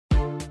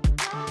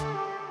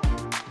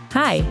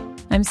Hi,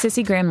 I'm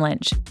Sissy Graham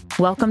Lynch.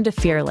 Welcome to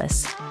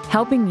Fearless,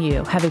 helping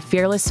you have a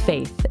fearless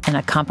faith in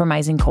a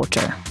compromising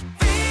culture.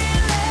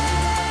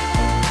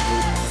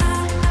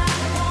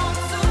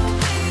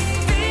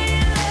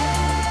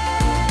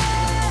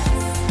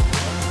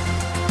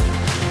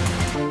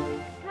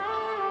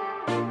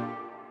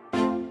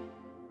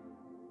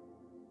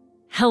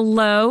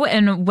 Hello,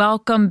 and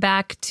welcome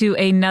back to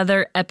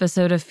another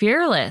episode of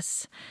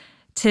Fearless.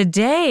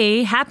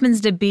 Today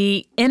happens to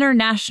be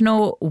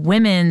International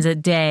Women's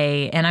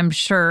Day, and I'm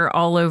sure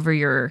all over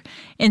your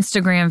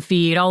Instagram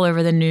feed, all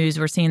over the news,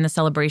 we're seeing the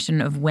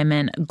celebration of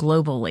women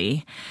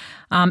globally.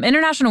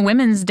 International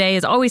Women's Day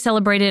is always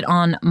celebrated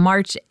on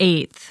March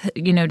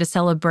 8th, to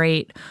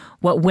celebrate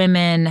what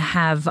women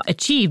have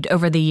achieved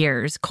over the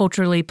years,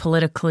 culturally,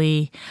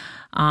 politically,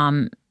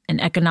 and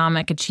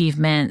economic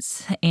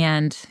achievements.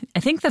 And I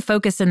think the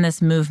focus in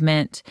this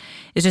movement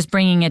is just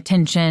bringing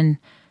attention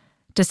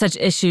to such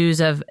issues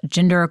of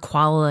gender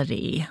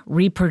equality,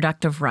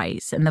 reproductive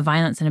rights, and the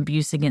violence and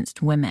abuse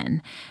against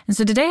women. And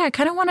so today I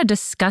kind of want to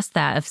discuss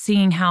that, of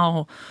seeing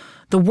how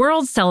the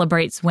world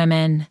celebrates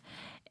women,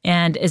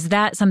 and is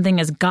that something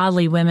as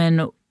godly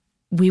women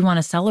we want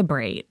to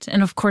celebrate?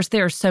 And of course,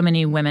 there are so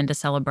many women to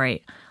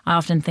celebrate. I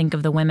often think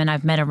of the women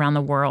I've met around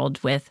the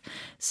world with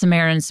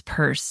Samaritan's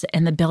Purse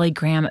and the Billy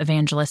Graham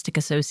Evangelistic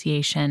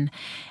Association.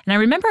 And I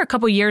remember a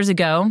couple years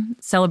ago,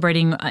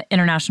 celebrating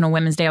International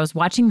Women's Day, I was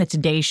watching the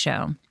Today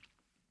Show.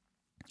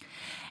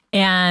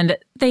 And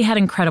they had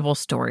incredible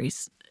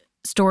stories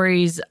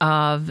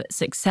of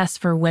success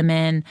for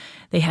women.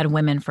 They had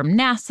women from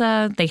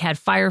NASA. They had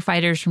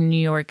firefighters from New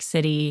York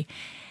City.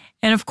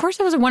 And of course,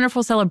 it was a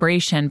wonderful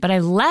celebration, but I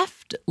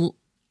left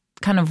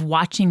kind of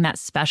watching that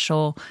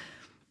special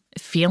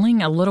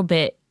feeling a little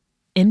bit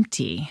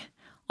empty,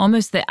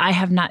 almost that I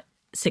have not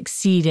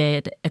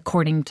succeeded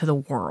according to the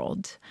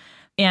world.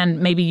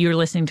 And maybe you're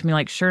listening to me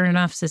like, sure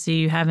enough, Sissy,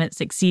 you haven't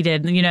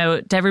succeeded.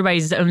 To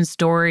everybody's own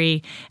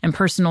story and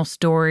personal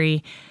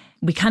story,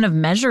 we kind of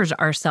measure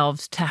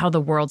ourselves to how the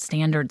world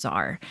standards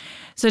are.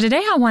 So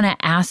today I want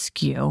to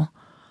ask you,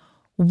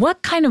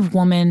 what kind of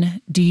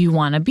woman do you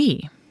want to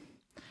be?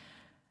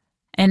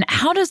 And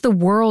how does the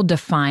world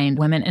define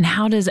women, and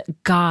how does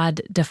God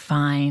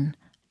define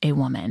a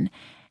woman?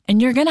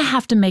 And you're going to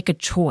have to make a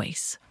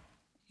choice.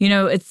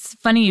 It's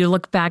funny, you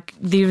look back,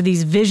 there are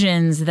these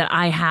visions that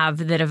I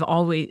have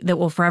that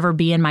will forever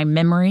be in my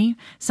memory.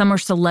 Some are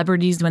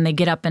celebrities when they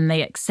get up and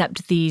they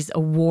accept these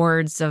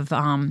awards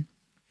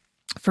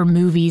for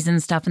movies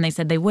and stuff, and they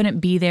said they wouldn't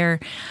be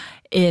there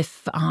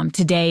if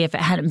it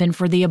hadn't been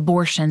for the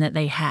abortion that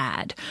they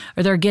had.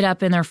 Or they'll get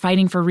up and they're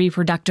fighting for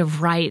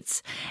reproductive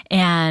rights,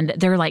 and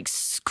they're like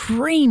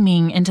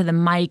screaming into the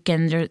mic,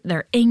 and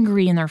they're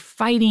angry, and they're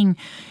fighting,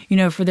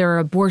 for their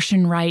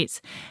abortion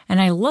rights.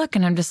 And I look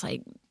and I'm just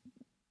like,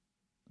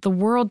 the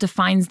world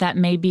defines that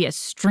maybe as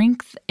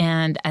strength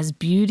and as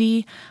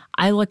beauty.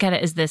 I look at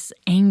it as this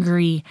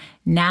angry,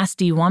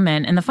 nasty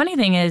woman. And the funny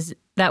thing is,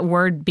 that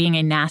word being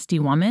a nasty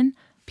woman,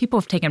 people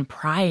have taken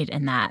pride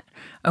in that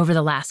over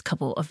the last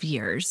couple of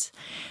years.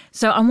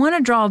 So I want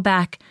to draw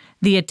back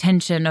the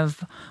attention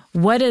of,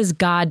 what does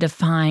God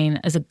define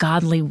as a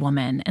godly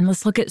woman? And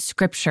let's look at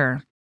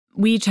Scripture.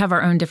 We each have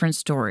our own different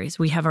stories.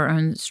 We have our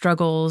own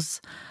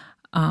struggles,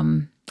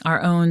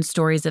 our own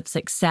stories of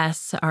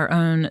success, our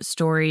own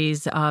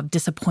stories of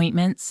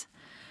disappointments.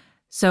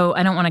 So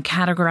I don't want to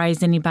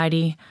categorize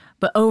anybody,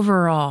 but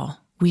overall,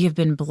 we have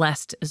been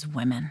blessed as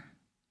women.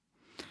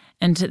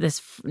 And to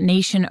this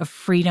nation of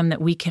freedom,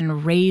 that we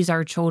can raise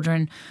our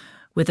children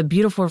with the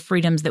beautiful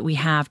freedoms that we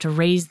have, to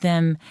raise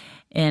them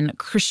in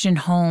Christian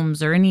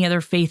homes or any other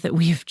faith that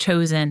we have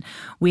chosen.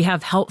 We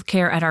have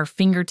healthcare at our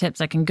fingertips.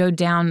 I can go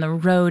down the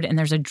road and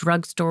there's a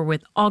drugstore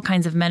with all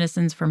kinds of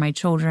medicines for my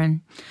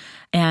children.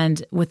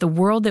 And with the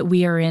world that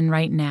we are in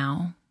right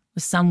now,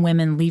 with some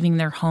women leaving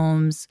their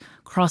homes,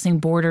 crossing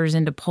borders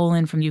into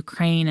Poland from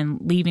Ukraine, and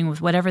leaving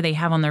with whatever they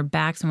have on their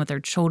backs and with their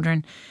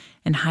children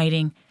and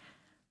hiding,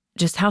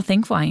 just how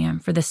thankful I am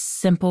for the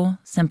simple,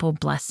 simple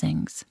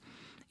blessings.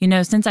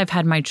 Since I've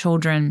had my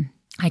children,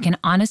 I can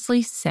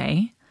honestly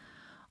say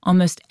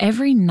almost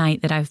every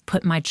night that I've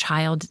put my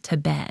child to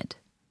bed,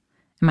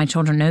 and my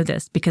children know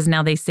this because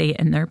now they say it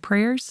in their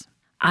prayers,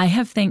 I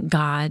have thanked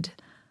God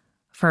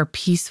for a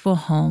peaceful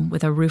home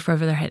with a roof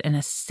over their head and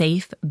a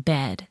safe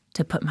bed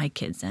to put my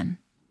kids in.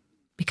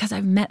 Because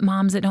I've met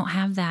moms that don't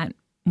have that.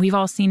 We've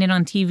all seen it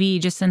on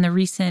TV just in the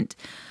recent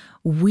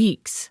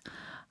weeks.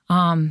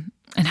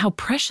 And how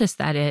precious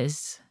that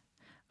is.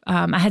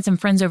 I had some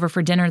friends over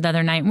for dinner the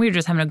other night, and we were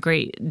just having a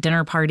great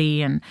dinner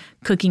party and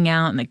cooking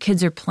out, and the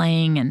kids are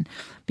playing and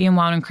being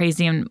wild and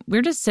crazy. And we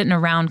were just sitting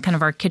around kind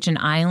of our kitchen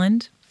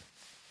island.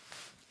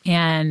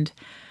 And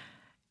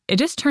it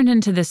just turned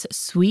into this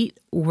sweet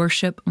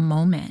worship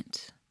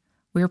moment.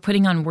 We were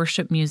putting on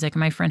worship music,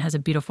 and my friend has a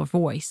beautiful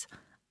voice.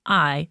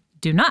 I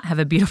do not have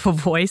a beautiful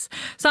voice,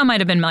 so I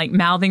might have been like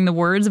mouthing the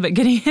words, but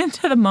getting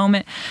into the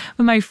moment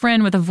with my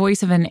friend with the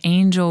voice of an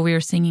angel, we were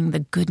singing the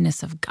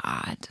goodness of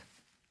God.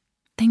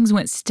 Things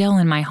went still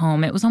in my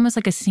home. It was almost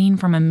like a scene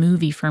from a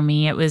movie for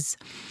me. It was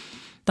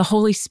The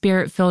Holy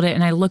Spirit filled it,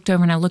 and I looked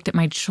over and I looked at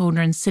my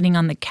children sitting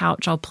on the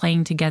couch all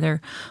playing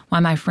together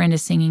while my friend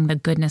is singing the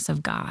goodness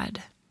of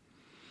God.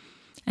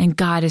 And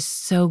God is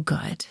so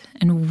good.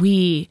 And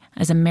we,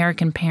 as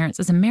American parents,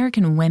 as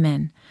American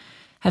women,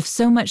 have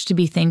so much to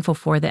be thankful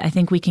for that I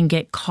think we can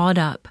get caught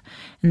up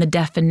in the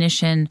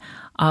definition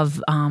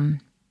of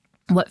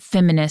what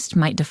feminist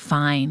might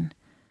define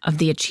of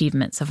the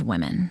achievements of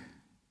women.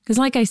 Because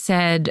like I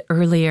said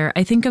earlier,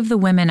 I think of the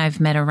women I've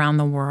met around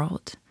the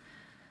world.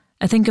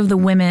 I think of the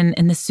women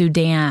in the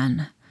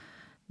Sudan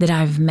that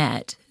I've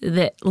met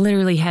that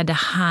literally had to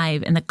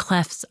hide in the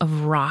clefts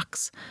of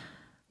rocks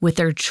with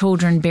their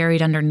children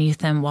buried underneath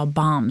them while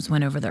bombs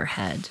went over their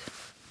head.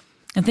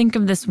 I think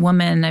of this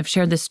woman, I've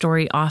shared this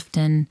story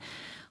often,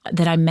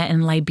 that I met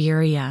in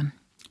Liberia.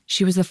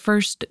 She was the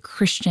first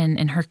Christian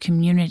in her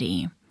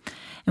community.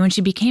 And when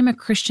she became a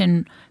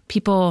Christian,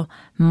 people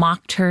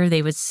mocked her,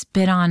 they would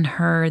spit on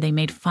her, they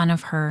made fun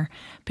of her,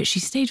 but she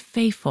stayed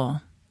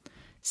faithful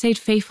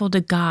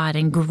to God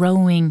and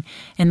growing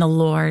in the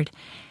Lord.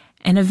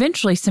 And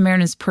eventually,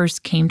 Samaritan's Purse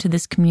came to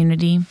this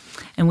community,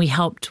 and we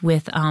helped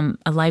with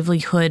a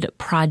livelihood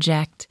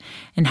project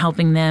and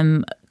helping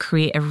them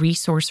create a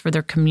resource for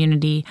their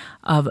community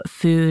of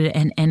food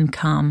and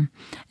income.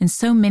 And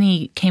so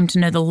many came to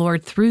know the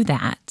Lord through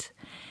that.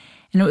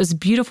 And it was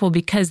beautiful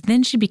because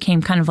then she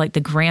became kind of like the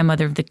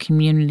grandmother of the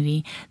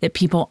community that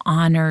people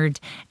honored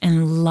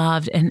and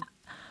loved. And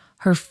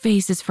her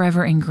face is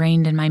forever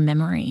ingrained in my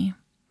memory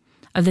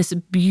of this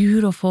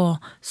beautiful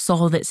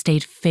soul that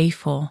stayed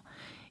faithful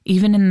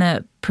even in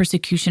the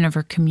persecution of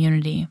her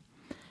community.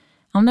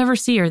 I'll never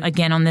see her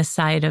again on this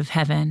side of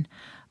heaven,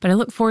 but I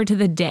look forward to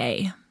the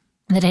day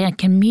that I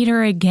can meet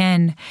her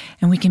again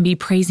and we can be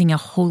praising a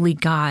holy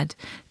God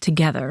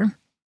together.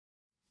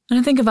 And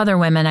I think of other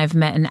women I've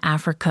met in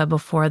Africa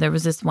before. There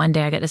was this one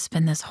day I got to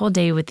spend this whole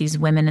day with these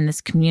women in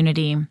this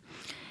community,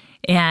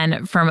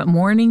 and from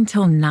morning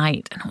till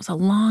night, and it was a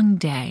long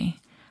day.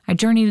 I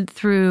journeyed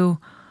through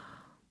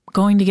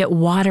going to get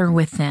water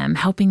with them,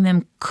 helping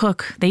them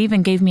cook. They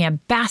even gave me a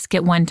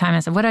basket one time. I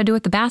said, what do I do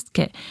with the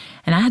basket?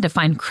 And I had to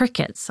find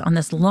crickets on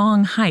this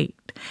long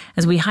hike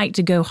as we hiked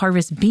to go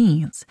harvest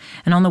beans.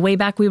 And on the way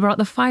back, we brought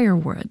the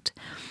firewood.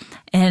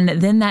 And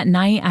then that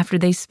night, after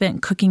they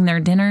spent cooking their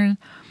dinner,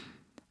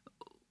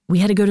 we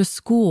had to go to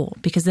school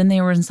because then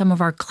they were in some of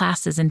our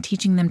classes and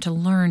teaching them to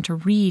learn to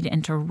read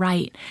and to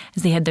write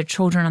as they had their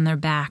children on their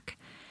back.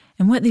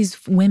 And what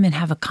these women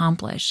have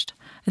accomplished.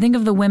 I think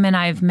of the women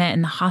I've met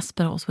in the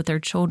hospitals with their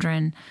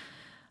children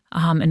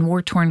in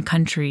war-torn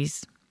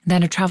countries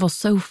that have traveled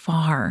so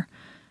far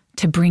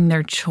to bring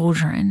their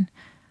children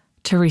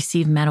to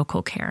receive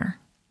medical care.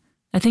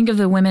 I think of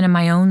the women in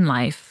my own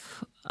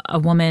life. A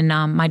woman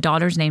my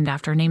daughter's named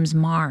after, her name's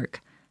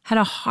Mark, had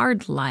a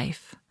hard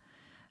life,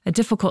 a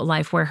difficult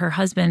life where her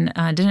husband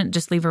didn't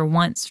just leave her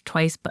once,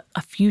 twice, but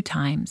a few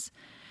times.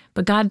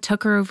 But God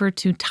took her over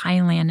to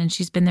Thailand, and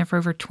she's been there for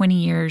over 20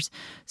 years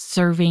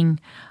serving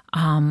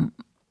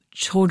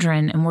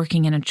children and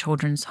working in a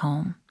children's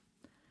home.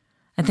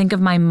 I think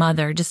of my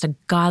mother, just a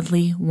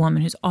godly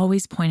woman who's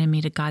always pointed me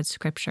to God's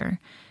scripture.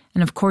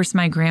 And of course,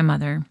 my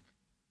grandmother.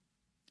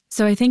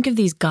 So I think of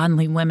these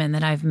godly women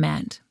that I've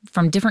met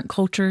from different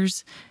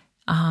cultures,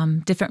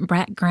 different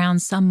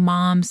backgrounds, some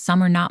moms,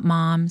 some are not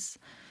moms,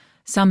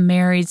 some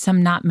married,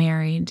 some not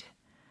married,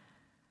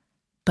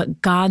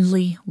 but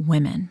godly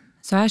women.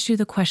 So I ask you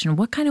the question,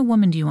 what kind of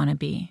woman do you want to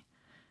be?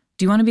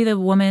 Do you want to be the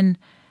woman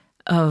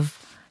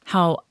of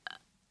how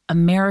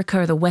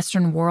America or the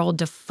Western world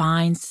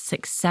defines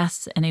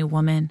success in a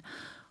woman,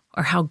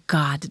 or how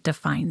God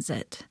defines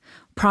it?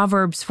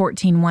 Proverbs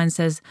 14:1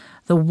 says,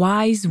 "The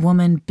wise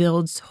woman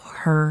builds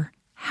her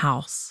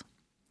house,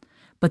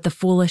 but the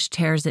foolish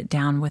tears it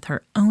down with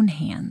her own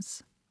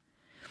hands."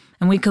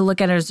 And we could look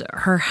at it as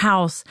her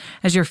house,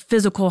 as your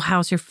physical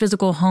house, your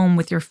physical home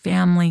with your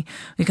family.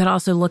 We could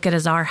also look at it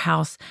as our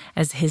house,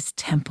 as his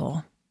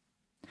temple.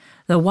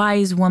 The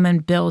wise woman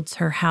builds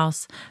her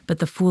house, but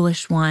the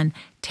foolish one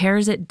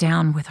tears it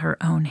down with her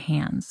own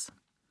hands.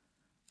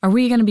 Are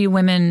we going to be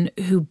women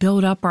who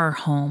build up our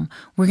home?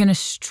 We're going to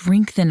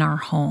strengthen our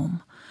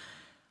home.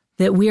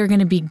 That we are going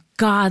to be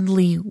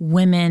godly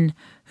women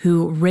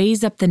who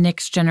raise up the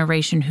next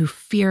generation who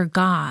fear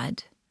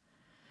God.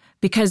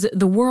 Because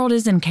the world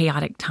is in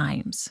chaotic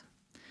times.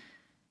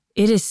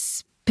 It is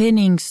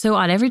spinning so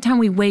odd. Every time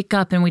we wake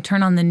up and we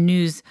turn on the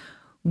news,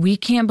 we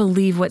can't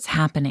believe what's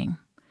happening.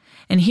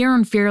 And here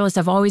on Fearless,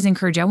 I've always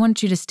encouraged you, I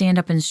want you to stand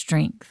up in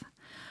strength.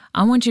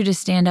 I want you to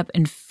stand up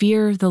and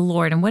fear the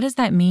Lord. And what does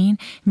that mean?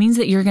 It means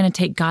that you're going to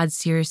take God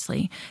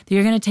seriously, that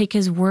you're going to take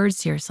his word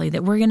seriously,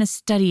 that we're going to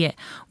study it.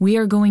 We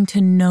are going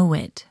to know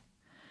it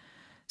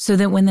so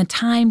that when the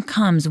time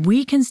comes,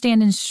 we can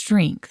stand in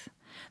strength,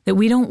 that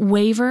we don't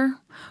waver.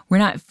 We're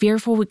not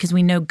fearful because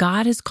we know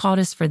God has called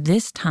us for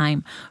this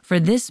time, for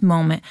this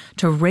moment,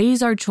 to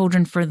raise our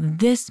children for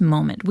this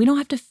moment. We don't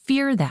have to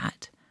fear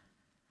that.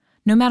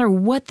 No matter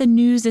what the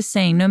news is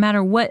saying, no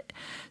matter what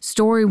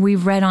story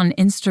we've read on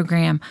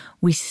Instagram,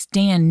 we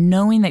stand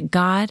knowing that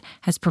God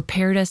has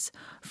prepared us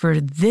for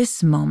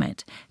this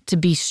moment to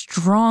be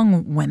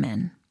strong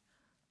women.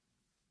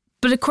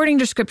 But according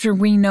to Scripture,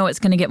 we know it's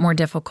going to get more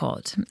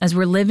difficult as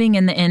we're living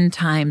in the end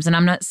times. And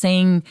I'm not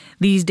saying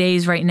these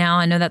days right now.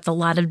 I know that's a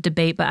lot of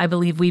debate, but I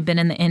believe we've been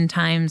in the end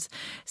times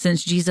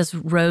since Jesus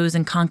rose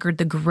and conquered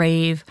the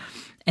grave,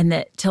 and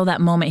that till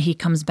that moment he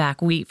comes back.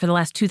 For the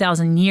last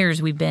 2,000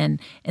 years, we've been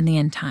in the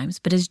end times.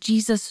 But as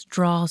Jesus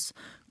draws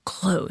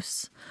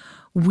close,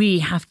 we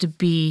have to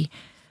be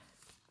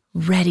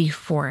ready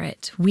for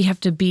it. We have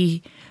to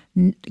be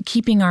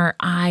keeping our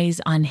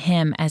eyes on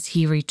him as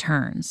he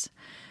returns.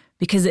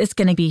 Because it's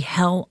going to be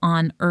hell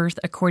on earth,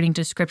 according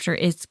to Scripture.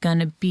 It's going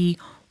to be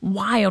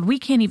wild. We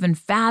can't even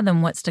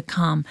fathom what's to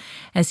come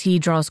as he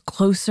draws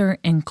closer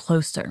and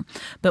closer.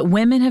 But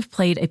women have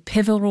played a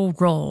pivotal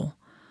role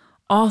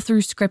all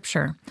through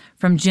Scripture,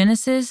 from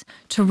Genesis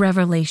to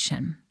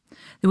Revelation.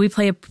 That we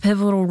play a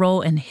pivotal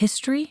role in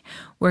history.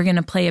 We're going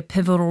to play a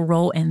pivotal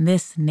role in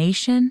this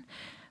nation,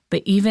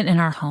 but even in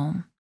our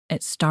home.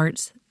 It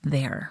starts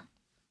there.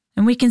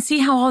 And we can see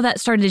how all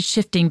that started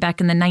shifting back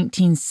in the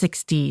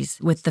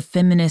 1960s with the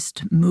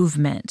feminist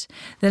movement,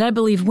 that I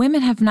believe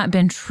women have not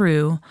been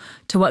true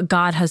to what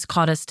God has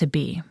called us to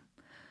be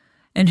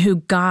and who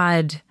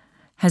God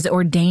has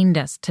ordained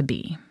us to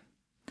be.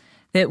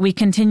 That we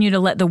continue to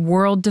let the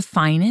world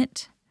define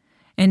it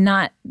and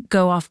not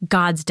go off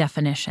God's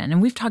definition.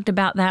 And we've talked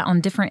about that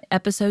on different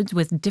episodes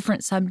with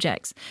different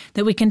subjects,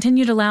 that we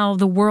continue to allow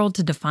the world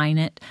to define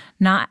it,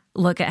 not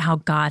look at how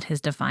God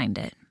has defined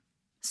it.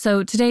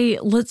 So today,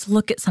 let's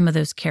look at some of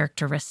those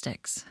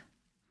characteristics.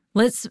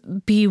 Let's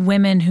be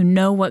women who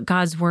know what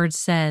God's word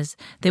says,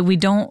 that we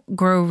don't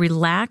grow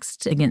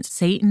relaxed against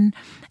Satan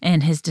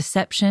and his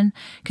deception,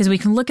 because we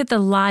can look at the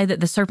lie that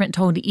the serpent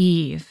told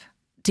Eve,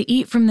 to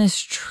eat from this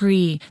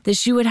tree, that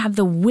she would have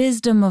the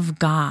wisdom of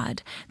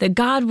God, that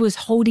God was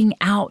holding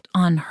out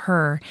on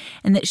her,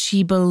 and that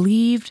she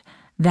believed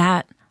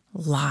that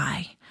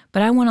lie.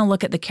 But I want to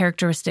look at the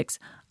characteristics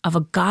of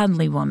a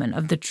godly woman,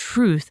 of the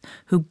truth,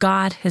 who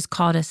God has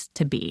called us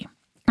to be.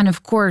 And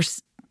of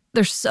course,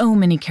 there's so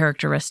many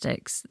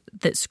characteristics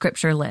that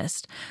Scripture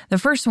lists. The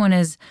first one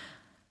is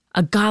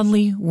a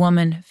godly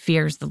woman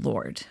fears the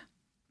Lord.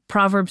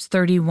 Proverbs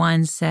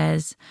 31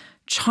 says,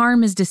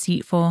 "Charm is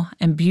deceitful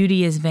and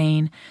beauty is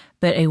vain,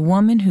 but a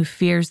woman who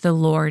fears the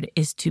Lord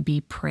is to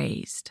be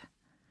praised."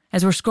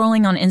 As we're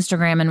scrolling on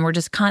Instagram and we're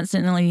just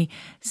constantly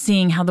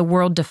seeing how the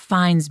world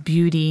defines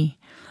beauty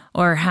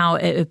or how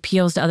it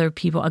appeals to other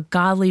people, a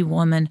godly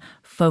woman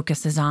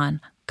focuses on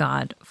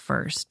God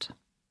first.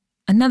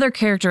 Another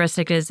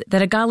characteristic is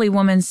that a godly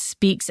woman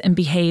speaks and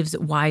behaves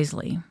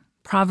wisely.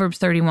 Proverbs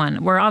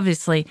 31. We're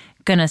obviously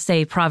going to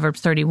say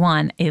Proverbs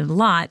 31 a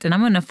lot, and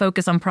I'm going to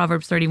focus on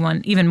Proverbs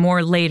 31 even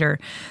more later.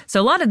 So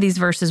a lot of these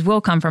verses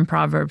will come from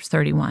Proverbs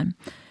 31.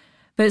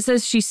 But it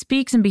says she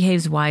speaks and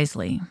behaves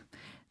wisely.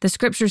 The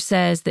Scripture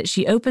says that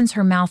she opens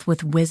her mouth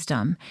with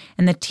wisdom,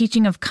 and the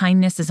teaching of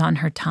kindness is on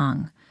her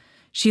tongue.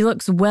 She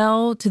looks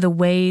well to the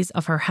ways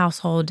of her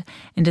household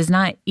and does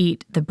not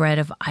eat the bread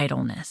of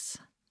idleness.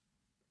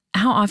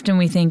 How often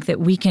we think that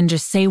we can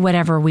just say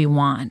whatever we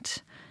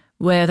want,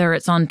 whether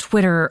it's on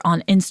Twitter,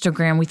 on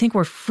Instagram. We think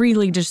we're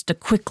freely just to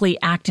quickly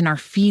act in our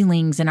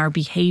feelings and our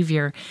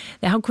behavior,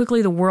 that how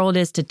quickly the world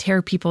is to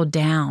tear people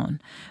down,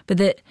 but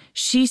that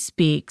she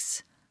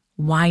speaks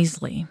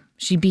wisely.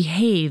 She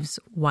behaves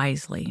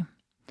wisely.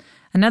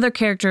 Another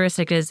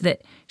characteristic is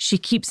that she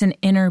keeps an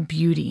inner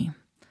beauty.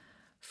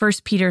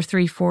 1 Peter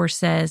 3:4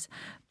 says,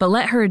 "But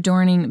let her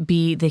adorning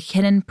be the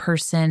hidden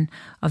person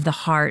of the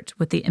heart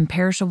with the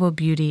imperishable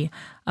beauty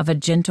of a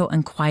gentle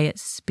and quiet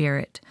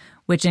spirit,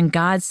 which in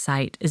God's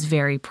sight is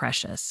very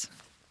precious."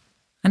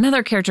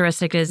 Another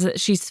characteristic is that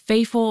she's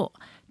faithful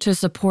to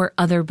support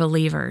other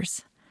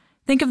believers.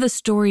 Think of the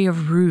story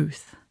of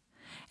Ruth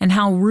and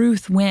how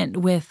Ruth went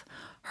with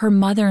her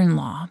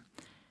mother-in-law.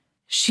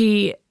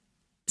 She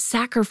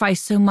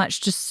sacrificed so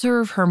much to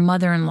serve her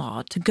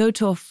mother-in-law, to go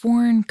to a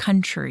foreign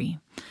country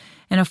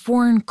and a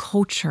foreign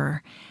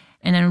culture.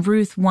 And in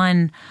Ruth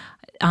 1,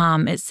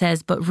 it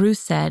says, "But Ruth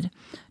said,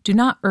 'Do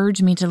not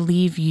urge me to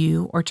leave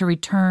you or to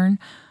return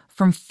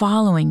from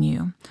following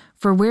you.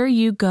 For where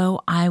you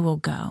go, I will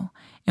go,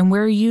 and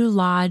where you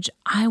lodge,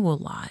 I will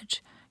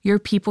lodge. Your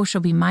people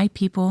shall be my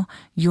people,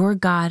 your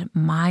God,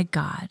 my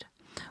God.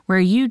 Where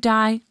you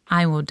die,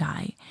 I will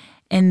die,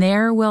 and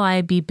there will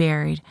I be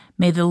buried.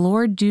 May the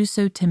Lord do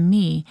so to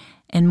me,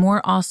 and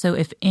more also,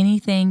 if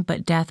anything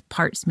but death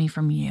parts me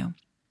from you.'"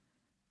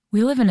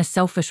 We live in a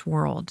selfish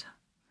world,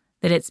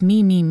 that it's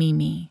me, me, me,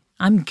 me.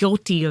 I'm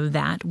guilty of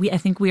that. I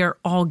think we are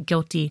all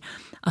guilty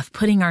of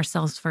putting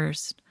ourselves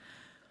first.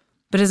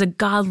 But as a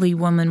godly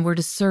woman, we're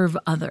to serve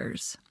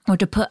others or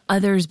to put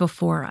others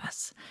before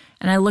us.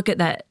 And I look at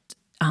that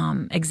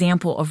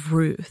example of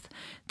Ruth,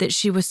 that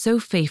she was so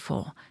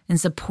faithful in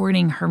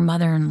supporting her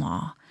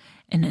mother-in-law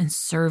and in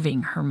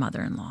serving her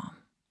mother-in-law.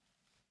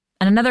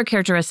 And another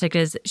characteristic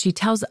is she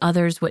tells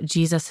others what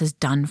Jesus has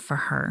done for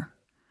her.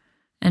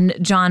 And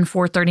John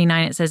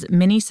 4:39, it says,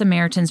 "Many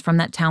Samaritans from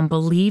that town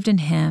believed in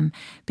him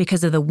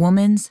because of the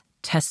woman's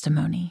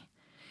testimony.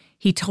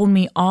 He told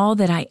me all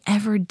that I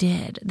ever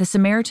did." The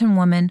Samaritan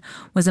woman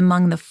was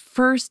among the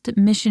first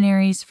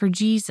missionaries for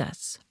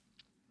Jesus.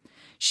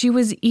 She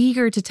was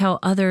eager to tell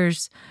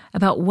others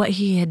about what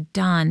he had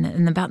done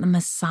and about the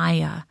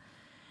Messiah.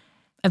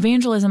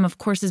 Evangelism, of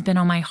course, has been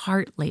on my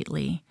heart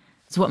lately.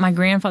 It's what my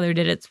grandfather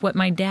did. It's what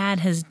my dad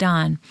has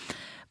done.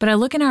 But I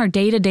look in our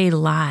day-to-day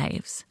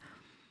lives.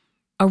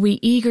 Are we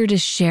eager to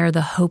share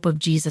the hope of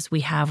Jesus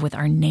we have with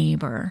our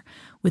neighbor,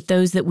 with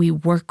those that we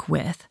work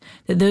with,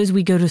 that those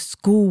we go to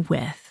school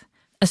with?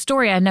 A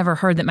story I'd never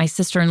heard that my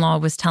sister-in-law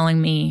was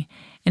telling me,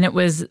 and it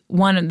was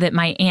one that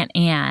my Aunt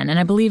Ann, and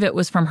I believe it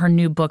was from her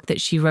new book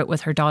that she wrote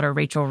with her daughter,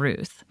 Rachel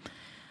Ruth.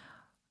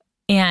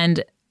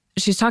 And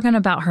she's talking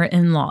about her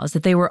in-laws,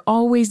 that they were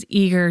always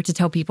eager to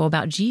tell people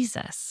about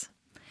Jesus.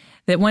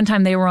 That one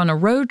time they were on a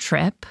road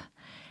trip,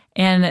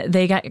 and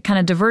they got kind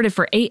of diverted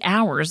for 8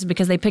 hours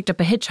because they picked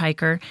up a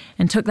hitchhiker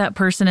and took that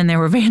person, and they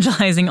were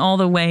evangelizing all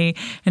the way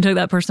and took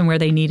that person where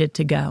they needed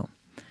to go.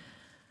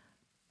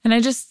 And I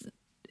just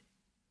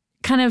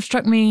kind of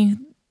struck me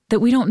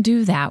that we don't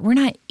do that. We're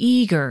not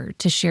eager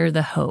to share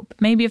the hope.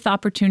 Maybe if the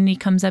opportunity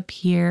comes up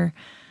here,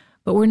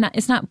 but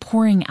it's not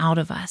pouring out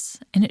of us.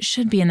 And it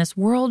should be in this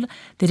world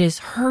that is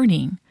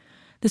hurting,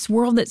 this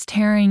world that's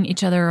tearing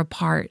each other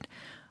apart.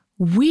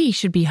 We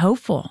should be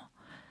hopeful.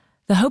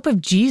 The hope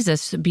of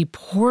Jesus should be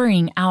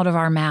pouring out of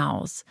our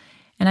mouths.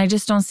 And I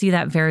just don't see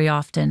that very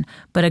often.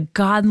 But a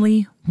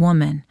godly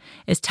woman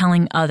is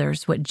telling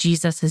others what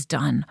Jesus has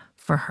done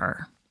for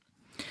her.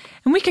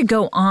 And we could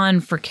go on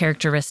for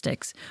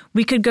characteristics.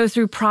 We could go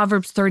through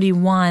Proverbs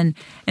 31.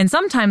 And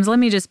sometimes, let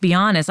me just be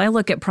honest, I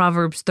look at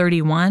Proverbs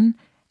 31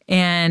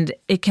 and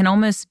it can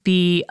almost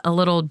be a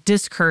little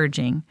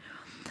discouraging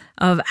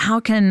of how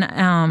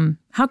can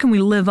we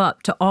live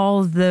up to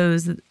all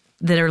those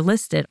that are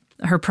listed,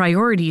 her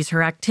priorities,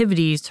 her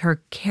activities,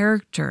 her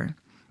character.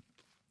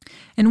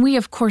 And we,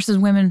 of course, as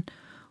women,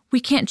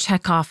 we can't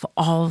check off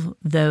all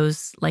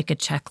those like a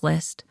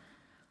checklist,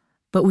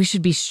 but we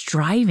should be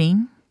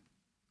striving.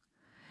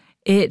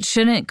 It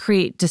shouldn't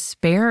create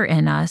despair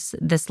in us,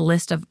 this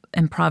list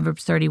in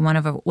Proverbs 31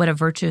 of what a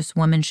virtuous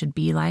woman should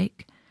be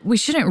like. We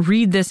shouldn't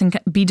read this and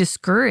be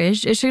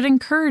discouraged. It should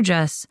encourage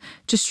us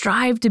to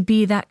strive to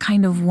be that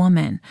kind of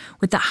woman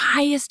with the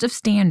highest of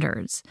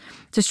standards,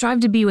 to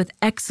strive to be with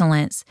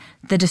excellence,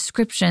 the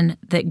description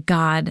that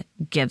God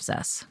gives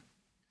us.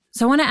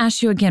 So I want to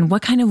ask you again,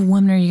 what kind of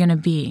woman are you going to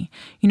be?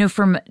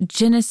 From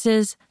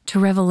Genesis to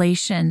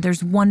Revelation,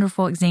 there's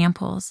wonderful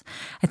examples.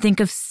 I think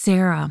of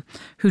Sarah,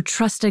 who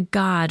trusted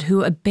God,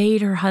 who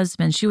obeyed her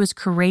husband. She was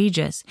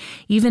courageous.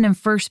 Even in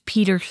 1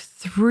 Peter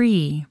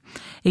 3,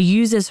 it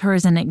uses her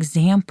as an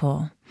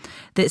example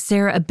that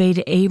Sarah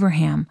obeyed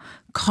Abraham,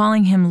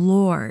 calling him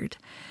Lord,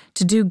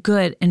 to do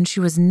good, and she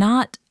was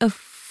not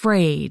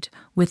afraid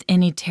with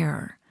any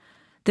terror.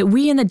 That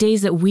we in the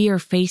days that we are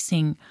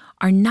facing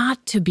are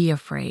not to be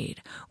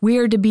afraid. We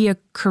are to be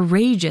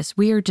courageous.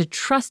 We are to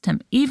trust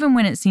him, even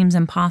when it seems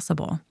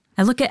impossible.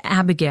 I look at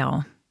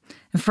Abigail.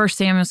 In 1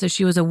 Samuel says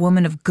she was a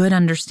woman of good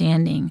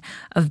understanding,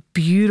 of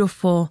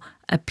beautiful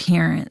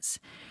appearance.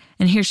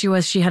 And here she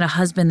was, she had a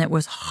husband that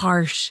was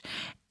harsh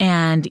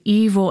and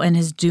evil in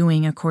his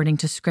doing, according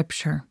to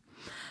Scripture.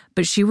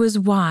 But she was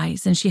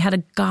wise and she had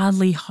a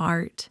godly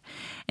heart.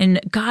 And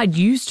God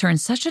used her in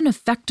such an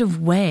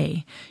effective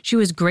way. She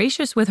was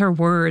gracious with her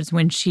words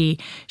when she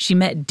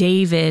met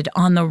David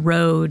on the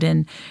road.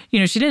 And,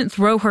 she didn't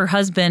throw her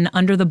husband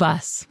under the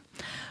bus,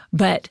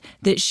 but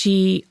that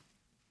she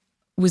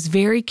was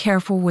very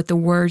careful with the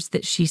words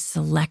that she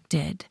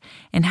selected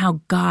and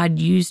how God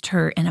used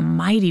her in a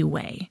mighty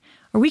way.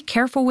 Are we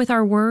careful with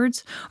our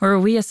words, or are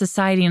we a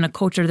society and a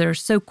culture that are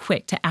so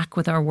quick to act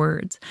with our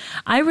words?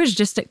 I was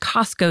just at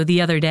Costco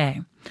the other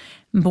day.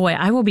 Boy,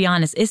 I will be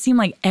honest, it seemed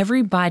like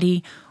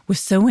everybody was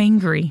so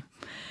angry.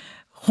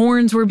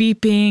 Horns were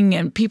beeping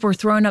and people were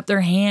throwing up their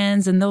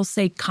hands and they'll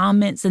say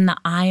comments in the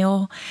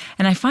aisle.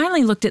 And I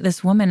finally looked at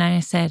this woman and I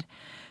said,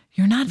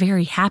 "You're not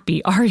very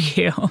happy, are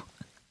you?"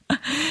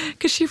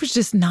 Because she was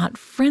just not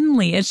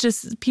friendly. It's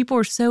just people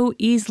are so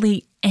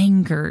easily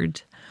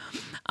angered.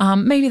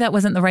 Maybe that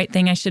wasn't the right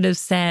thing I should have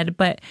said,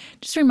 but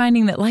just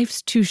reminding that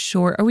life's too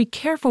short. Are we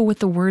careful with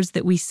the words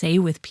that we say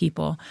with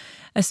people,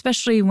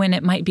 especially when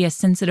it might be a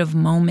sensitive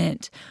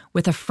moment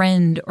with a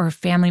friend or a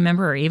family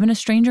member or even a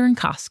stranger in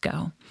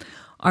Costco?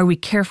 Are we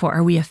careful?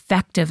 Are we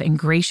effective and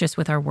gracious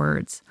with our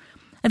words?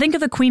 I think of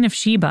the Queen of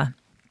Sheba.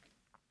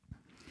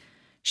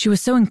 She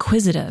was so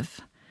inquisitive.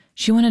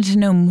 She wanted to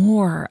know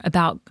more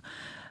about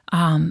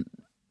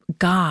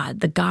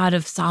God, the God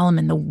of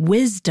Solomon, the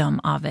wisdom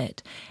of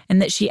it,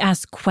 and that she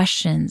asked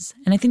questions.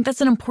 And I think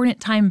that's an important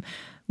time,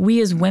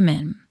 we as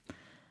women,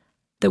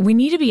 that we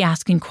need to be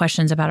asking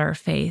questions about our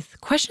faith.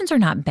 Questions are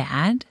not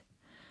bad.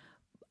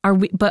 Are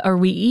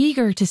we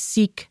eager to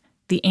seek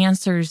the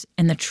answers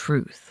and the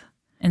truth?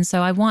 And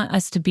so I want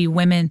us to be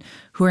women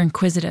who are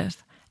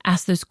inquisitive,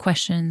 ask those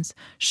questions,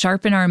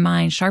 sharpen our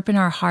minds, sharpen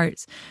our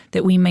hearts,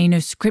 that we may know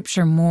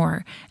Scripture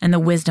more and the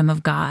wisdom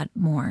of God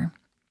more.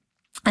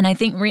 And I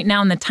think right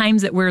now in the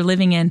times that we're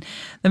living in,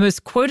 the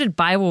most quoted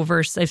Bible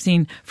verse I've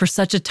seen, for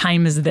such a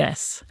time as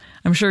this.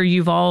 I'm sure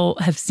you've all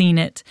have seen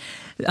it.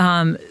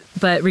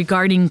 But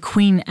regarding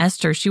Queen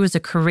Esther, she was a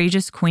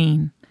courageous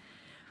queen.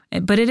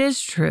 But it is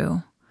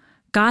true.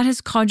 God has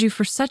called you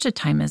for such a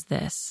time as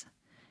this.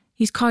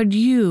 He's called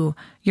you,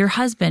 your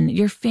husband,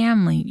 your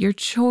family, your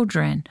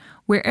children,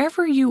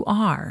 wherever you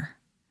are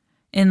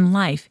in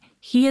life.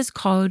 He has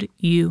called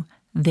you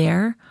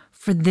there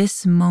for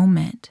this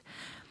moment.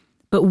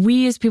 But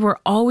we as people are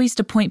always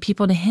to point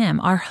people to Him,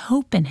 our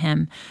hope in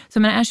Him. So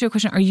I'm going to ask you a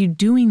question. Are you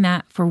doing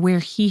that for where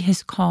He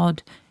has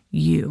called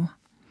you?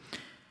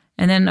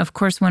 And then, of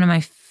course, one of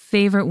my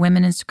favorite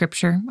women in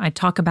Scripture, I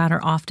talk about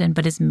her often,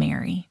 but is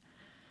Mary,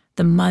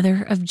 the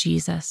mother of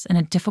Jesus in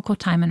a difficult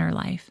time in her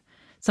life.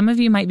 Some of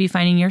you might be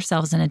finding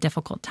yourselves in a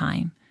difficult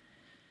time.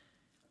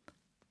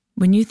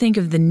 When you think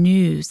of the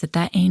news that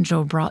that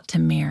angel brought to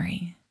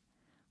Mary,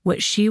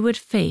 what she would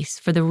face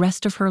for the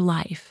rest of her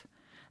life,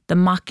 the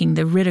mocking,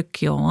 the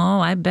ridicule. Oh,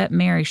 I bet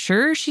Mary,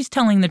 sure, she's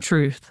telling the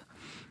truth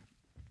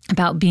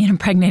about being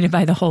impregnated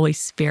by the Holy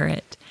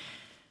Spirit.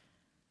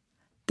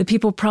 The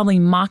people probably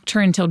mocked her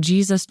until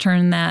Jesus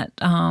turned that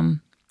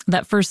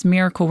first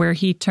miracle where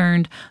He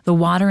turned the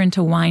water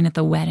into wine at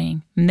the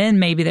wedding. And then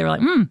maybe they were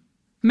like,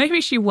 maybe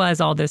she was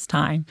all this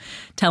time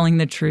telling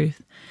the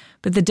truth.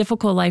 But the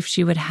difficult life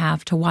she would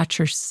have to watch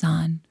her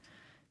son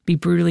be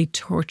brutally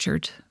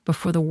tortured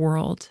before the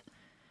world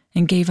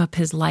and gave up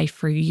his life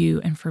for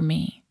you and for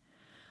me.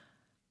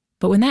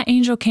 But when that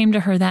angel came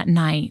to her that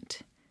night,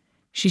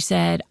 she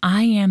said,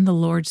 I am the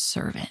Lord's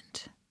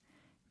servant.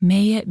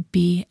 May it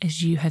be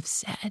as you have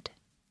said.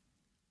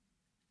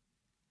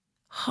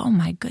 Oh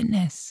my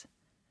goodness.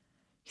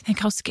 You think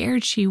how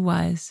scared she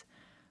was,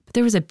 but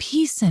there was a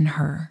peace in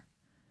her.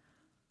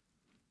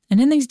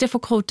 And in these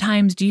difficult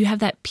times, do you have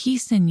that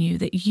peace in you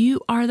that you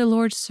are the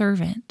Lord's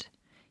servant?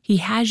 He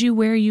has you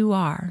where you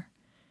are.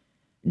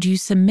 Do you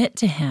submit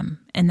to Him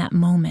in that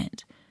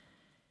moment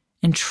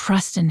and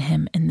trust in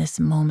Him in this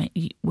moment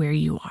where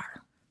you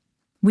are?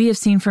 We have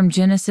seen from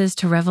Genesis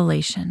to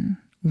Revelation,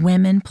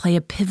 women play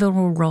a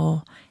pivotal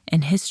role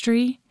in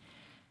history,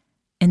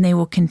 and they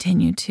will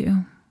continue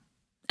to.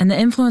 And the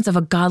influence of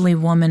a godly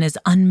woman is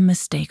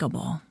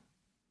unmistakable.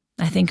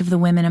 I think of the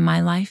women in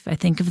my life. I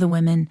think of the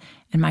women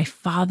in my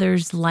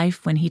father's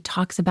life when he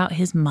talks about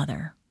his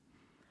mother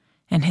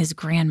and his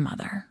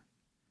grandmother.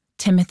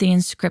 Timothy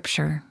in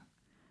Scripture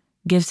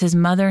gives his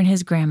mother and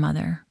his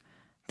grandmother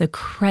the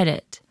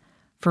credit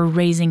for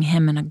raising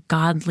him in a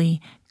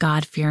godly,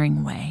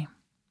 God-fearing way.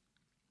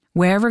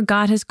 Wherever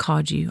God has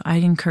called you, I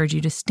encourage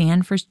you to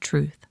stand for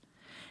truth.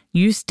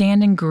 You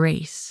stand in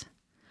grace.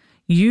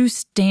 You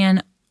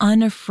stand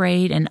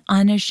unafraid and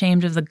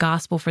unashamed of the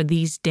gospel for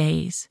these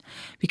days,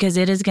 because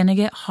it is going to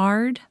get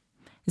hard.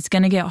 It's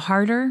going to get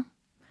harder.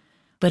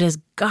 But as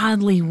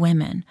godly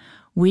women,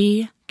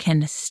 we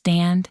can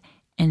stand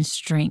in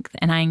strength.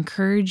 And I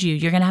encourage you,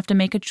 you're going to have to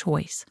make a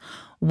choice.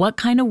 What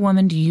kind of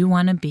woman do you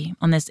want to be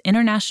on this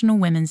International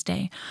Women's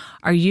Day?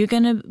 Are you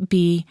going to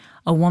be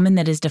a woman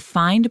that is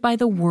defined by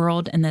the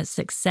world and the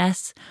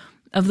success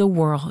of the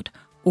world?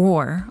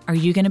 Or are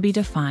you going to be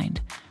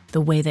defined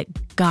the way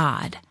that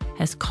God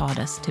has called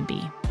us to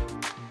be?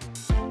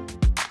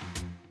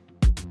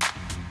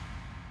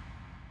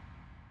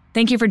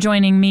 Thank you for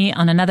joining me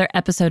on another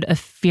episode of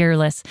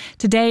Fearless.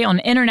 Today on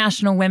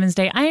International Women's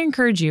Day, I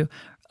encourage you,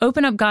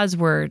 open up God's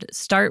Word.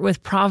 Start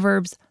with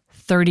Proverbs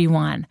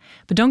 31.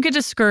 But don't get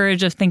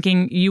discouraged of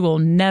thinking you will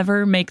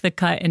never make the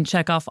cut and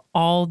check off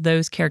all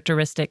those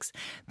characteristics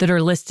that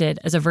are listed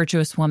as a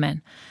virtuous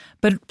woman.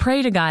 But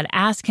pray to God,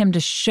 ask Him to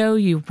show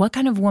you what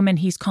kind of woman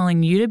He's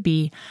calling you to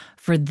be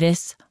for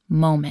this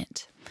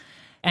moment.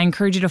 I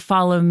encourage you to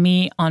follow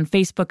me on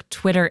Facebook,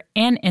 Twitter,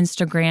 and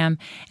Instagram.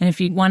 And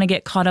if you want to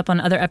get caught up on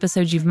other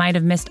episodes you might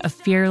have missed of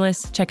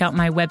Fearless, check out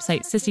my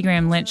website,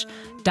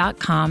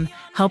 sissygramlynch.com,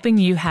 helping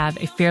you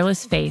have a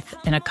fearless faith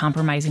in a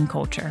compromising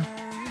culture.